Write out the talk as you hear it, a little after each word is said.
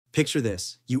Picture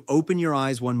this. You open your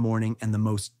eyes one morning and the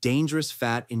most dangerous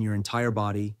fat in your entire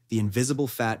body, the invisible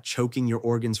fat choking your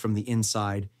organs from the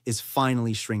inside, is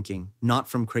finally shrinking. Not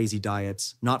from crazy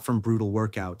diets, not from brutal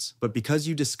workouts, but because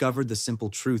you discovered the simple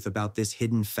truth about this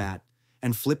hidden fat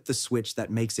and flipped the switch that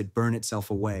makes it burn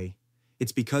itself away.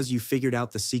 It's because you figured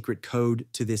out the secret code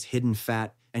to this hidden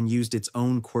fat and used its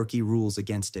own quirky rules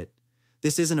against it.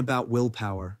 This isn't about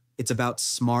willpower. It's about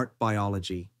smart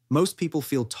biology. Most people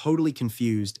feel totally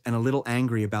confused and a little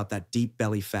angry about that deep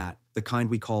belly fat, the kind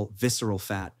we call visceral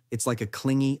fat. It's like a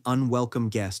clingy, unwelcome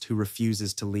guest who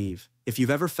refuses to leave. If you've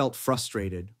ever felt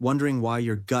frustrated, wondering why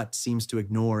your gut seems to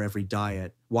ignore every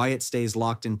diet, why it stays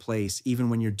locked in place even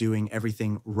when you're doing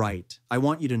everything right, I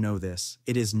want you to know this.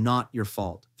 It is not your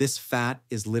fault. This fat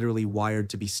is literally wired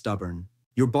to be stubborn.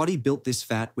 Your body built this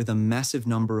fat with a massive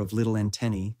number of little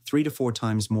antennae, 3 to 4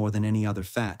 times more than any other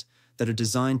fat, that are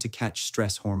designed to catch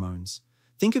stress hormones.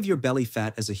 Think of your belly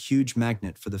fat as a huge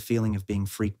magnet for the feeling of being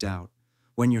freaked out.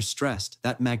 When you're stressed,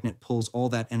 that magnet pulls all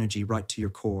that energy right to your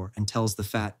core and tells the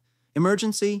fat,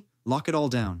 "Emergency, lock it all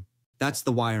down." That's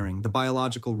the wiring, the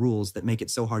biological rules that make it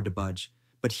so hard to budge.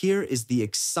 But here is the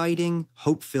exciting,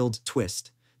 hope-filled twist.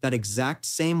 That exact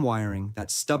same wiring, that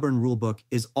stubborn rulebook,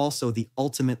 is also the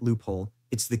ultimate loophole.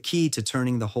 It's the key to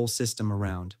turning the whole system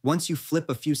around. Once you flip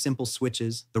a few simple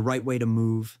switches, the right way to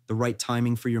move, the right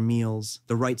timing for your meals,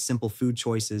 the right simple food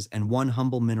choices, and one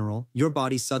humble mineral, your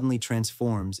body suddenly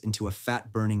transforms into a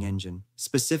fat-burning engine,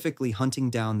 specifically hunting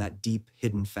down that deep,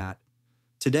 hidden fat.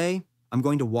 Today, I'm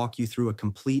going to walk you through a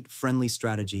complete, friendly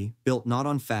strategy built not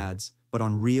on fads, but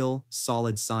on real,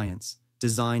 solid science,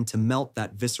 designed to melt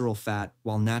that visceral fat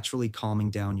while naturally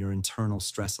calming down your internal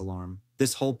stress alarm.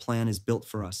 This whole plan is built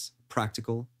for us.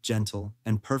 Practical, gentle,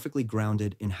 and perfectly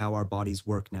grounded in how our bodies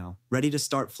work now. Ready to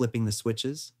start flipping the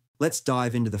switches? Let's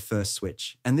dive into the first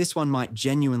switch. And this one might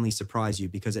genuinely surprise you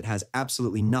because it has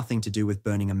absolutely nothing to do with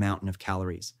burning a mountain of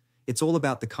calories. It's all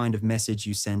about the kind of message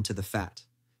you send to the fat.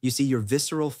 You see, your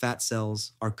visceral fat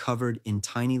cells are covered in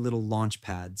tiny little launch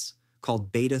pads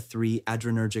called beta-3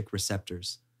 adrenergic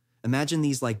receptors. Imagine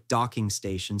these like docking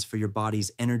stations for your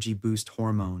body's energy boost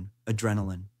hormone,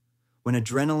 adrenaline. When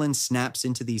adrenaline snaps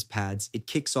into these pads, it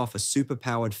kicks off a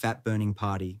superpowered fat-burning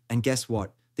party. And guess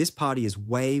what? This party is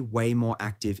way more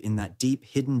active in that deep,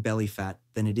 hidden belly fat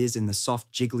than it is in the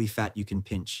soft, jiggly fat you can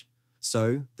pinch.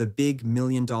 So, the big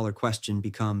million-dollar question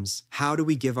becomes, how do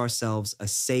we give ourselves a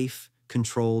safe,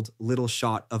 controlled little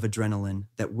shot of adrenaline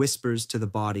that whispers to the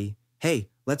body, hey,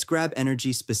 let's grab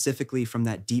energy specifically from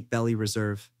that deep belly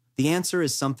reserve? The answer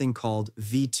is something called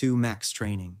V2 max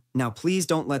training. Now, please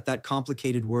don't let that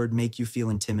complicated word make you feel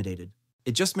intimidated.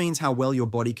 It just means how well your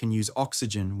body can use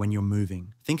oxygen when you're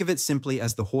moving. Think of it simply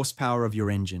as the horsepower of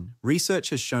your engine. Research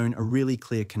has shown a really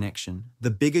clear connection. The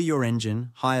bigger your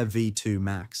engine, higher V2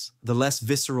 max. The less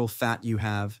visceral fat you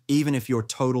have, even if your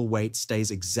total weight stays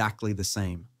exactly the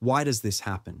same. Why does this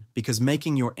happen? Because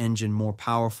making your engine more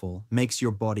powerful makes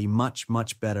your body much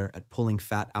better at pulling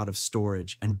fat out of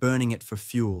storage and burning it for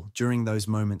fuel during those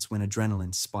moments when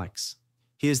adrenaline spikes.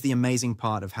 Here's the amazing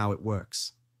part of how it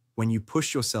works. When you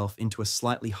push yourself into a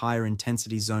slightly higher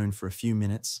intensity zone for a few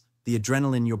minutes, the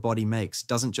adrenaline your body makes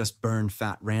doesn't just burn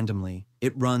fat randomly.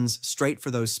 It runs straight for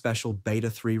those special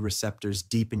beta-3 receptors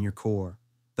deep in your core.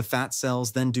 The fat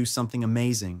cells then do something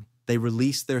amazing. They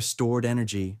release their stored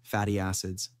energy, fatty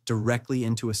acids, directly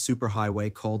into a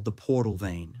superhighway called the portal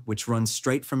vein, which runs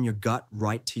straight from your gut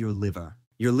right to your liver.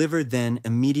 Your liver then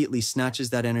immediately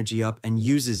snatches that energy up and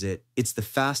uses it. It's the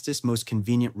fastest, most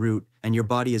convenient route, and your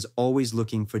body is always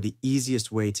looking for the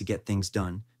easiest way to get things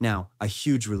done. Now, a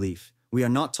huge relief. We are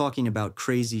not talking about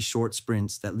crazy short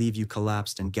sprints that leave you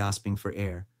collapsed and gasping for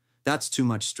air. That's too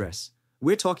much stress.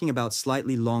 We're talking about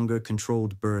slightly longer,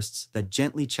 controlled bursts that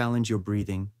gently challenge your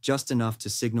breathing, just enough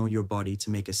to signal your body to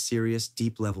make a serious,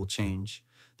 deep-level change.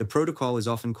 The protocol is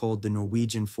often called the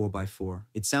Norwegian 4x4.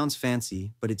 It sounds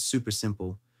fancy, but it's super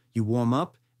simple. You warm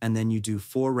up, and then you do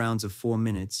 4 rounds of 4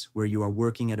 minutes, where you are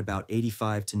working at about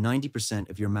 85 to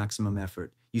 90% of your maximum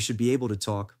effort. You should be able to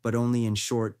talk, but only in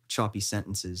short, choppy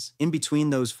sentences. In between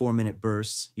those 4-minute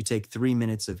bursts, you take 3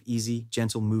 minutes of easy,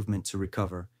 gentle movement to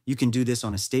recover. You can do this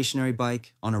on a stationary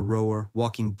bike, on a rower,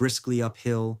 walking briskly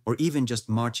uphill, or even just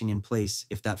marching in place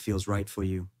if that feels right for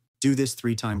you. Do this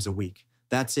 3 times a week.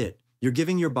 That's it. You're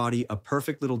giving your body a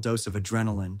perfect little dose of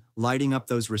adrenaline, lighting up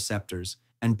those receptors,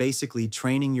 and basically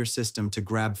training your system to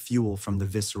grab fuel from the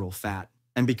visceral fat.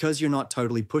 And because you're not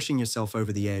totally pushing yourself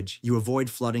over the edge, you avoid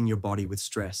flooding your body with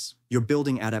stress. You're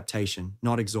building adaptation,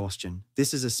 not exhaustion.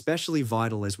 This is especially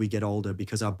vital as we get older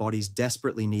because our bodies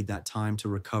desperately need that time to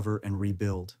recover and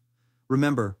rebuild.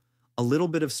 Remember, A little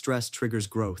bit of stress triggers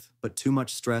growth, but too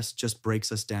much stress just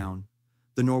breaks us down.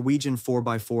 The Norwegian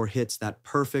 4x4 hits that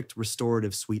perfect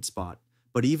restorative sweet spot.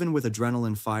 But even with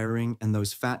adrenaline firing and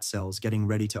those fat cells getting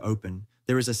ready to open,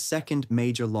 there is a second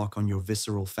major lock on your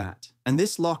visceral fat. And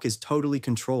this lock is totally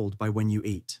controlled by when you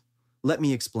eat. Let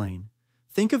me explain.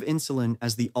 Think of insulin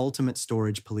as the ultimate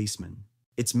storage policeman.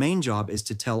 Its main job is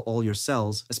to tell all your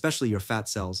cells, especially your fat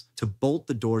cells, to bolt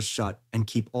the doors shut and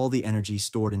keep all the energy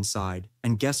stored inside.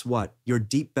 And guess what? Your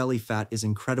deep belly fat is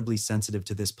incredibly sensitive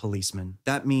to this policeman.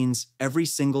 That means every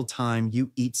single time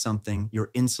you eat something, your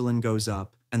insulin goes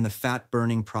up and the fat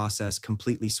burning process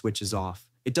completely switches off.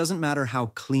 It doesn't matter how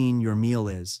clean your meal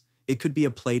is. It could be a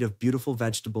plate of beautiful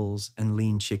vegetables and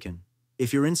lean chicken.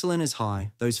 If your insulin is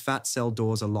high, those fat cell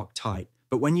doors are locked tight.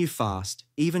 But when you fast,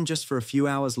 even just for a few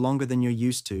hours longer than you're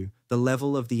used to, the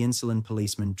level of the insulin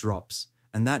policeman drops.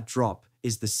 And that drop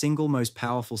is the single most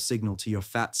powerful signal to your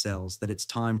fat cells that it's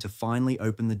time to finally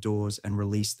open the doors and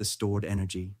release the stored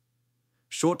energy.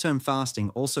 Short-term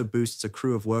fasting also boosts a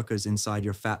crew of workers inside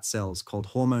your fat cells called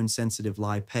hormone-sensitive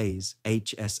lipase,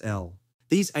 HSL.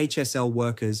 These HSL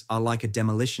workers are like a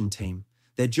demolition team.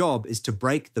 Their job is to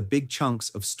break the big chunks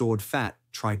of stored fat,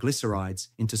 triglycerides,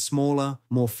 into smaller,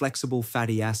 more flexible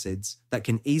fatty acids that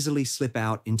can easily slip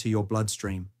out into your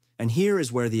bloodstream. And here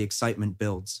is where the excitement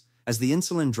builds. As the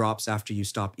insulin drops after you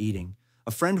stop eating,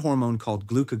 a friend hormone called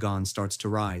glucagon starts to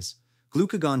rise.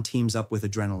 Glucagon teams up with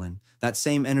adrenaline, that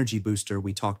same energy booster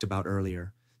we talked about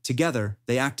earlier. Together,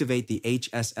 they activate the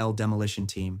HSL demolition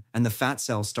team, and the fat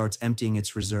cell starts emptying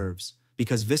its reserves.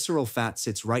 Because visceral fat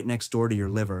sits right next door to your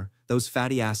liver, those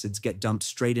fatty acids get dumped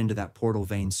straight into that portal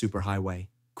vein superhighway.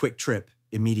 Quick trip,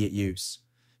 immediate use.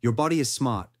 Your body is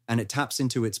smart, and it taps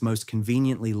into its most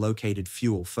conveniently located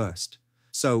fuel first.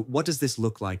 So, what does this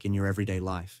look like in your everyday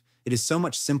life? It is so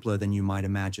much simpler than you might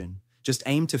imagine. Just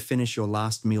aim to finish your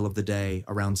last meal of the day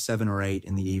around 7 or 8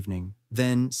 in the evening.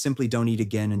 Then, simply don't eat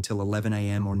again until 11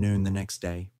 a.m. or noon the next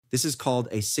day. This is called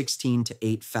a 16 to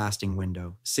 8 fasting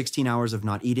window. 16 hours of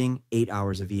not eating, 8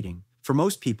 hours of eating. For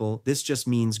most people, this just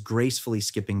means gracefully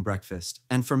skipping breakfast.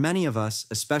 And for many of us,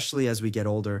 especially as we get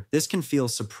older, this can feel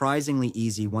surprisingly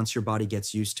easy once your body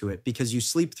gets used to it because you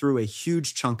sleep through a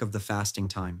huge chunk of the fasting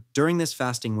time. During this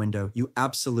fasting window, you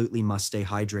absolutely must stay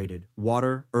hydrated.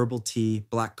 Water, herbal tea,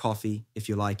 black coffee, if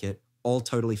you like it, all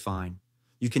totally fine.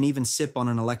 You can even sip on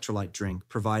an electrolyte drink,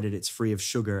 provided it's free of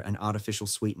sugar and artificial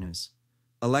sweeteners.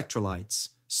 Electrolytes,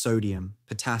 sodium,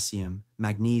 potassium,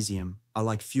 magnesium, are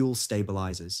like fuel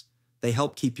stabilizers. They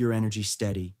help keep your energy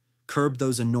steady, curb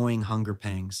those annoying hunger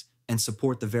pangs, and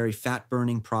support the very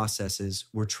fat-burning processes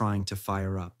we're trying to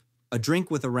fire up. A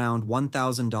drink with around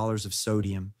 $1,000 of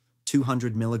sodium,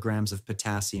 200 milligrams of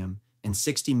potassium, and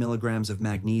 60 milligrams of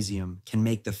magnesium can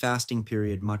make the fasting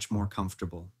period much more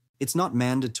comfortable. It's not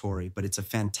mandatory, but it's a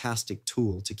fantastic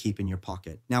tool to keep in your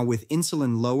pocket. Now, with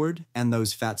insulin lowered and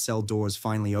those fat cell doors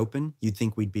finally open, you'd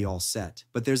think we'd be all set.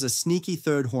 But there's a sneaky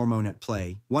third hormone at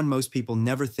play, one most people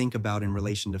never think about in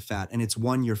relation to fat, and it's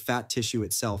one your fat tissue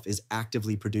itself is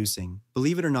actively producing.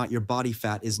 Believe it or not, your body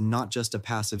fat is not just a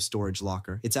passive storage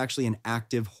locker. It's actually an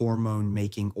active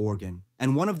hormone-making organ.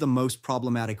 And one of the most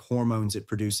problematic hormones it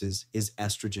produces is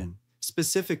estrogen.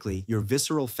 Specifically, your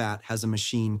visceral fat has a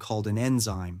machine called an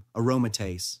enzyme,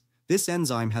 aromatase. This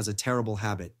enzyme has a terrible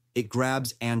habit. It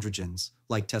grabs androgens,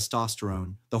 like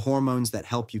testosterone, the hormones that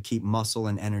help you keep muscle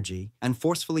and energy, and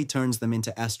forcefully turns them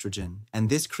into estrogen. And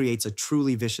this creates a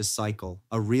truly vicious cycle,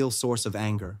 a real source of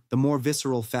anger. The more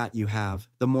visceral fat you have,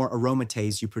 the more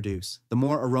aromatase you produce. The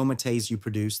more aromatase you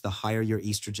produce, the higher your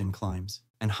estrogen climbs.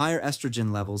 And higher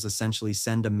estrogen levels essentially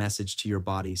send a message to your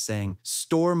body saying,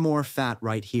 store more fat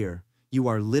right here. You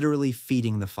are literally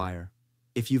feeding the fire.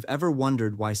 If you've ever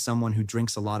wondered why someone who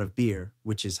drinks a lot of beer,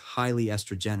 which is highly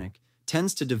estrogenic,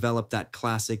 tends to develop that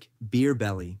classic beer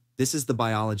belly, this is the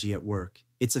biology at work.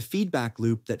 It's a feedback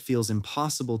loop that feels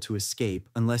impossible to escape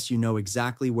unless you know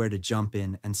exactly where to jump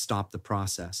in and stop the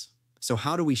process. So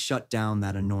how do we shut down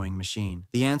that annoying machine?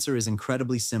 The answer is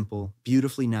incredibly simple,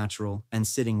 beautifully natural, and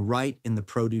sitting right in the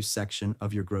produce section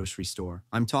of your grocery store.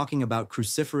 I'm talking about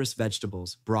cruciferous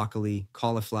vegetables, broccoli,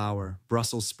 cauliflower,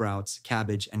 Brussels sprouts,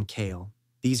 cabbage, and kale.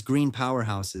 These green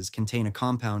powerhouses contain a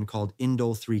compound called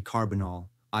indole-3-carbinol,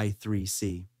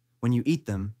 I3C. When you eat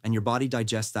them, and your body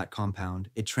digests that compound,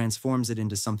 it transforms it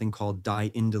into something called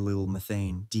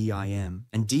diindolylmethane, DIM.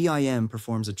 And DIM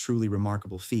performs a truly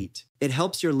remarkable feat. It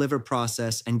helps your liver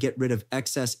process and get rid of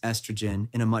excess estrogen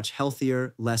in a much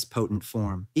healthier, less potent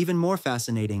form. Even more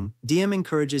fascinating, DIM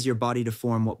encourages your body to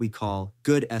form what we call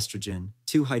good estrogen,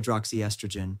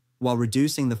 2-hydroxyestrogen, while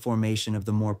reducing the formation of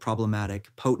the more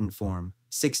problematic, potent form,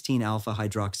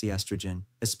 16-alpha-hydroxyestrogen,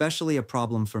 especially a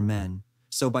problem for men.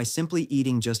 So by simply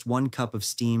eating just 1 cup of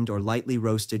steamed or lightly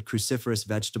roasted cruciferous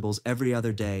vegetables every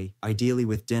other day, ideally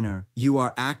with dinner, you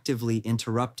are actively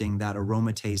interrupting that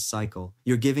aromatase cycle.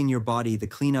 You're giving your body the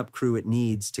cleanup crew it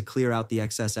needs to clear out the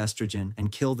excess estrogen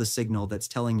and kill the signal that's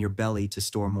telling your belly to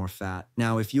store more fat.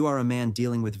 Now, if you are a man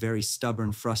dealing with very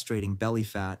stubborn, frustrating belly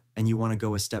fat, and you want to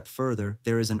go a step further,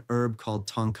 there is an herb called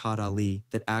tonkat ali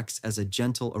that acts as a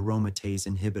gentle aromatase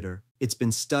inhibitor. It's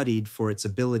been studied for its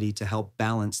ability to help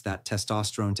balance that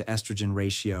testosterone to estrogen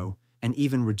ratio and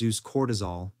even reduce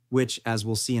cortisol, which, as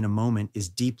we'll see in a moment, is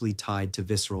deeply tied to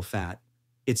visceral fat.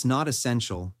 It's not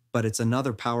essential, but it's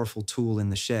another powerful tool in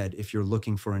the shed if you're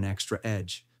looking for an extra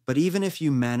edge. But even if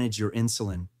you manage your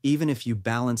insulin, even if you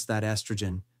balance that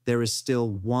estrogen, there is still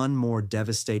one more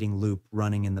devastating loop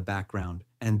running in the background,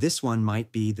 and this one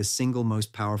might be the single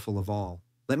most powerful of all.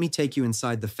 Let me take you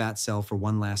inside the fat cell for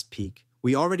one last peek.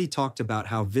 We already talked about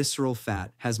how visceral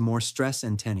fat has more stress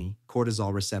antennae,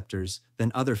 cortisol receptors,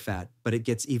 than other fat, but it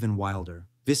gets even wilder.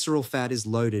 Visceral fat is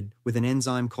loaded with an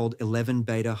enzyme called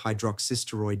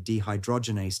 11-beta-hydroxysteroid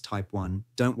dehydrogenase type 1.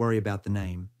 Don't worry about the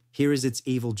name. Here is its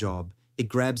evil job. It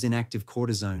grabs inactive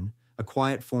cortisone, a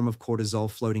quiet form of cortisol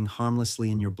floating harmlessly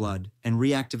in your blood, and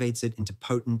reactivates it into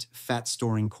potent,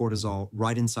 fat-storing cortisol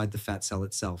right inside the fat cell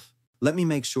itself. Let me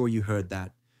make sure you heard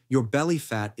that. Your belly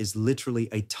fat is literally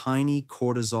a tiny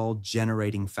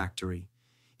cortisol-generating factory.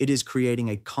 It is creating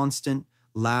a constant,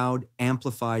 loud,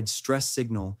 amplified stress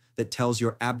signal that tells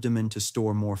your abdomen to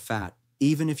store more fat,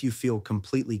 even if you feel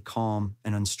completely calm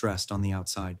and unstressed on the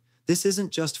outside. This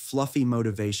isn't just fluffy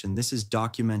motivation, this is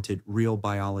documented, real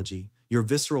biology. Your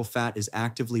visceral fat is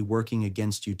actively working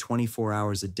against you 24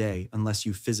 hours a day unless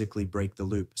you physically break the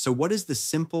loop. So what is the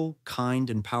simple, kind,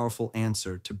 and powerful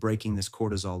answer to breaking this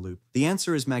cortisol loop? The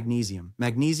answer is magnesium.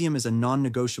 Magnesium is a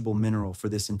non-negotiable mineral for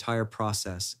this entire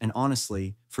process, and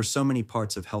honestly, for so many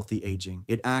parts of healthy aging.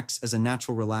 It acts as a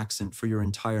natural relaxant for your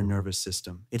entire nervous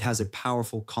system. It has a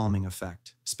powerful calming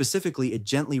effect. Specifically, it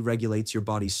gently regulates your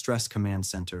body's stress command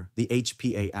center, the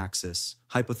HPA axis,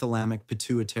 hypothalamic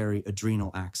pituitary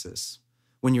adrenal axis.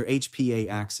 When your HPA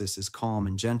axis is calm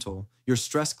and gentle, your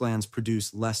stress glands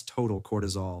produce less total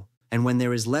cortisol. And when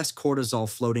there is less cortisol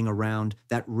floating around,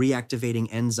 that reactivating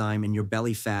enzyme in your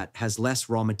belly fat has less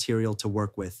raw material to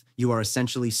work with. You are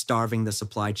essentially starving the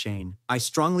supply chain. I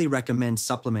strongly recommend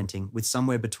supplementing with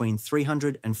somewhere between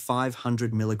 300 and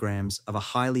 500 milligrams of a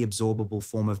highly absorbable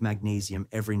form of magnesium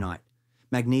every night.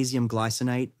 Magnesium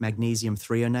glycinate, magnesium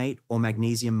threonate, or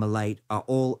magnesium malate are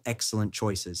all excellent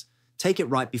choices. Take it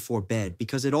right before bed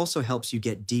because it also helps you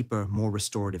get deeper, more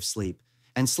restorative sleep.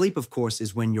 And sleep, of course,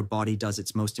 is when your body does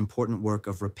its most important work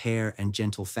of repair and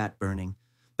gentle fat burning.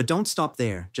 But don't stop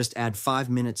there. Just add 5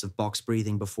 minutes of box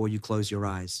breathing before you close your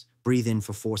eyes. Breathe in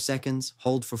for 4 seconds,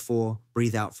 hold for 4,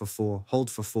 breathe out for 4, hold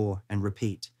for 4, and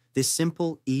repeat. This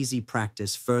simple, easy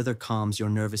practice further calms your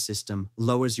nervous system,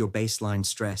 lowers your baseline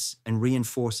stress, and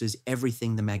reinforces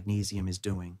everything the magnesium is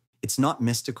doing. It's not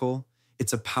mystical.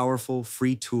 It's a powerful,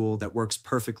 free tool that works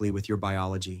perfectly with your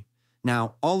biology.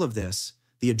 Now, all of this,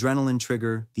 the adrenaline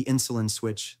trigger, the insulin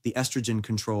switch, the estrogen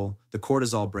control, the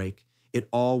cortisol break, it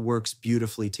all works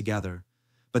beautifully together.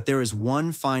 But there is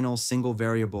one final single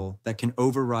variable that can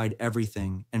override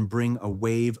everything and bring a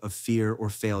wave of fear or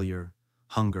failure: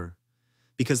 hunger.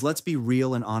 Because let's be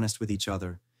real and honest with each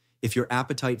other. If your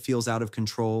appetite feels out of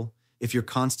control, if you're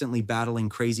constantly battling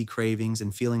crazy cravings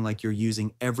and feeling like you're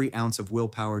using every ounce of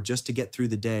willpower just to get through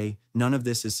the day, none of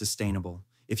this is sustainable.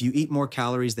 If you eat more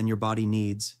calories than your body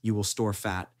needs, you will store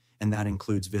fat, and that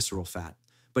includes visceral fat.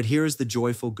 But here is the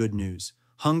joyful good news.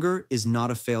 Hunger is not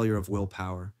a failure of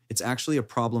willpower. It's actually a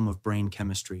problem of brain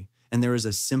chemistry, and there is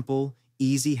a simple,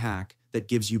 easy hack that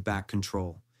gives you back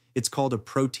control. It's called a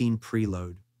protein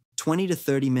preload. 20 to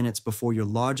 30 minutes before your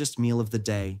largest meal of the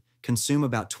day, consume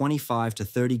about 25 to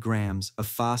 30 grams of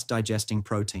fast-digesting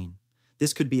protein.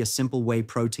 This could be a simple whey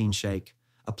protein shake,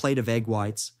 a plate of egg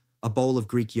whites, a bowl of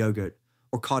Greek yogurt,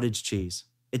 or cottage cheese.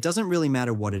 It doesn't really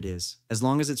matter what it is, as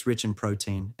long as it's rich in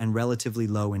protein and relatively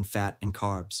low in fat and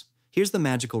carbs. Here's the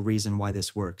magical reason why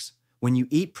this works. When you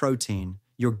eat protein,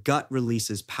 your gut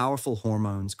releases powerful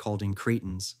hormones called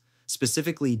incretins,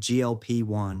 specifically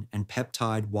GLP-1 and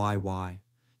peptide YY.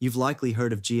 You've likely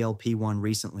heard of GLP-1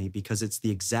 recently because it's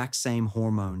the exact same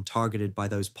hormone targeted by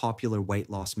those popular weight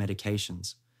loss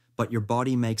medications, but your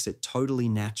body makes it totally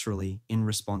naturally in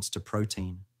response to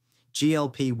protein.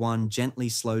 GLP-1 gently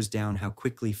slows down how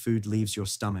quickly food leaves your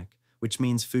stomach, which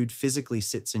means food physically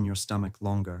sits in your stomach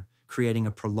longer, creating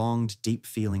a prolonged, deep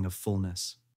feeling of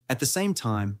fullness. At the same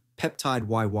time, peptide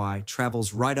YY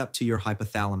travels right up to your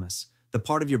hypothalamus, the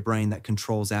part of your brain that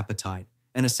controls appetite,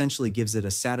 and essentially gives it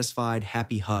a satisfied,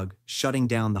 happy hug, shutting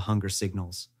down the hunger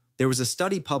signals. There was a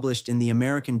study published in the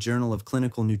American Journal of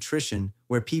Clinical Nutrition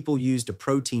where people used a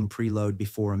protein preload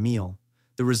before a meal.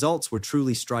 The results were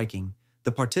truly striking.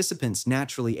 The participants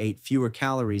naturally ate fewer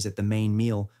calories at the main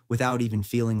meal without even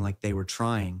feeling like they were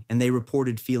trying, and they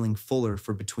reported feeling fuller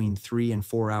for between 3 and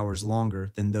 4 hours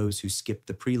longer than those who skipped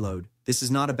the preload. This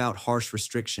is not about harsh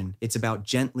restriction, it's about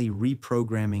gently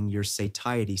reprogramming your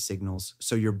satiety signals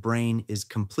so your brain is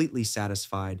completely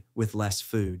satisfied with less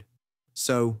food.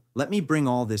 So, let me bring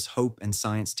all this hope and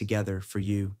science together for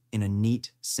you in a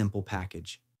neat, simple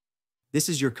package. This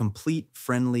is your complete,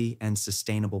 friendly, and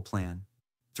sustainable plan.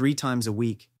 3 times a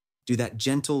week, do that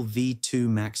gentle V2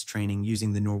 max training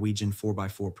using the Norwegian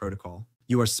 4x4 protocol.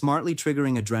 You are smartly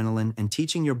triggering adrenaline and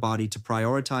teaching your body to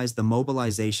prioritize the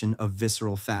mobilization of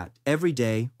visceral fat. Every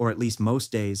day, or at least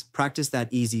most days, practice that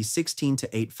easy 16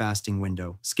 to 8 fasting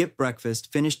window. Skip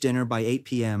breakfast, finish dinner by 8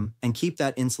 p.m., and keep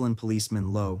that insulin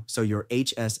policeman low so your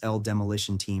HSL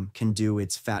demolition team can do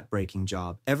its fat-breaking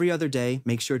job. Every other day,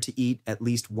 make sure to eat at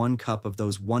least 1 cup of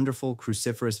those wonderful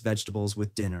cruciferous vegetables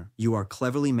with dinner. You are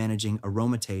cleverly managing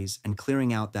aromatase and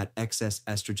clearing out that excess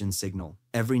estrogen signal.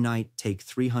 Every night, take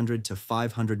 300 to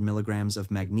 500 milligrams of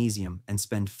magnesium and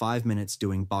spend 5 minutes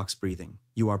doing box breathing.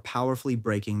 You are powerfully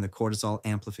breaking the cortisol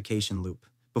amplification loop.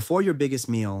 Before your biggest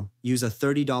meal, use a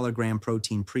 $30 gram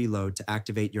protein preload to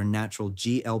activate your natural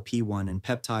GLP-1 and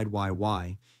peptide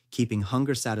YY, keeping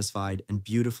hunger satisfied and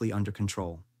beautifully under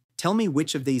control. Tell me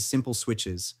which of these simple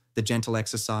switches, the gentle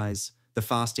exercise, the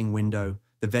fasting window,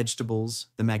 the vegetables,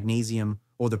 the magnesium,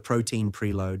 or the protein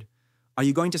preload, are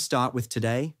you going to start with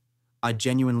today? I'd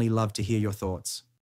genuinely love to hear your thoughts.